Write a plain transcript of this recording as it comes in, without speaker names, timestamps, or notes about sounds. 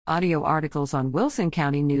Audio articles on Wilson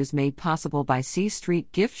County News made possible by C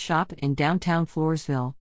Street Gift Shop in downtown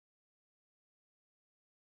Floresville.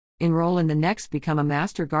 Enroll in the next Become a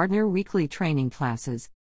Master Gardener weekly training classes.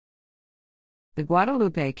 The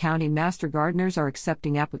Guadalupe County Master Gardeners are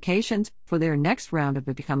accepting applications for their next round of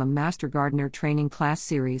the Become a Master Gardener training class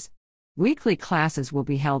series. Weekly classes will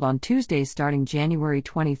be held on Tuesdays starting January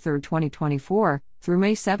 23, 2024, through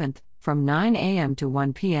May 7, from 9 a.m. to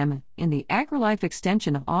 1 p.m. in the AgriLife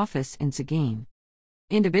Extension Office in Seguin.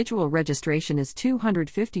 Individual registration is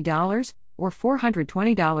 $250 or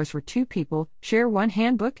 $420 for two people, share one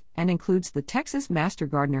handbook, and includes the Texas Master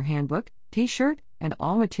Gardener Handbook, t-shirt, and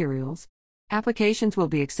all materials. Applications will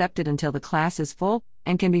be accepted until the class is full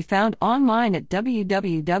and can be found online at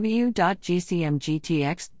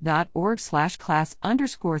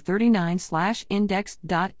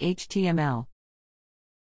www.gcmgtx.org/class_39/index.html.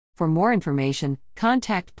 For more information,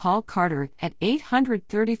 contact Paul Carter at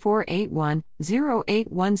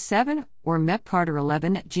 800-3481-0817 or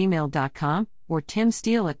mepcarter11@gmail.com or Tim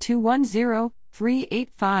Steele at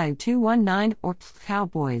 210-385-219 or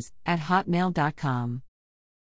cowboys@hotmail.com.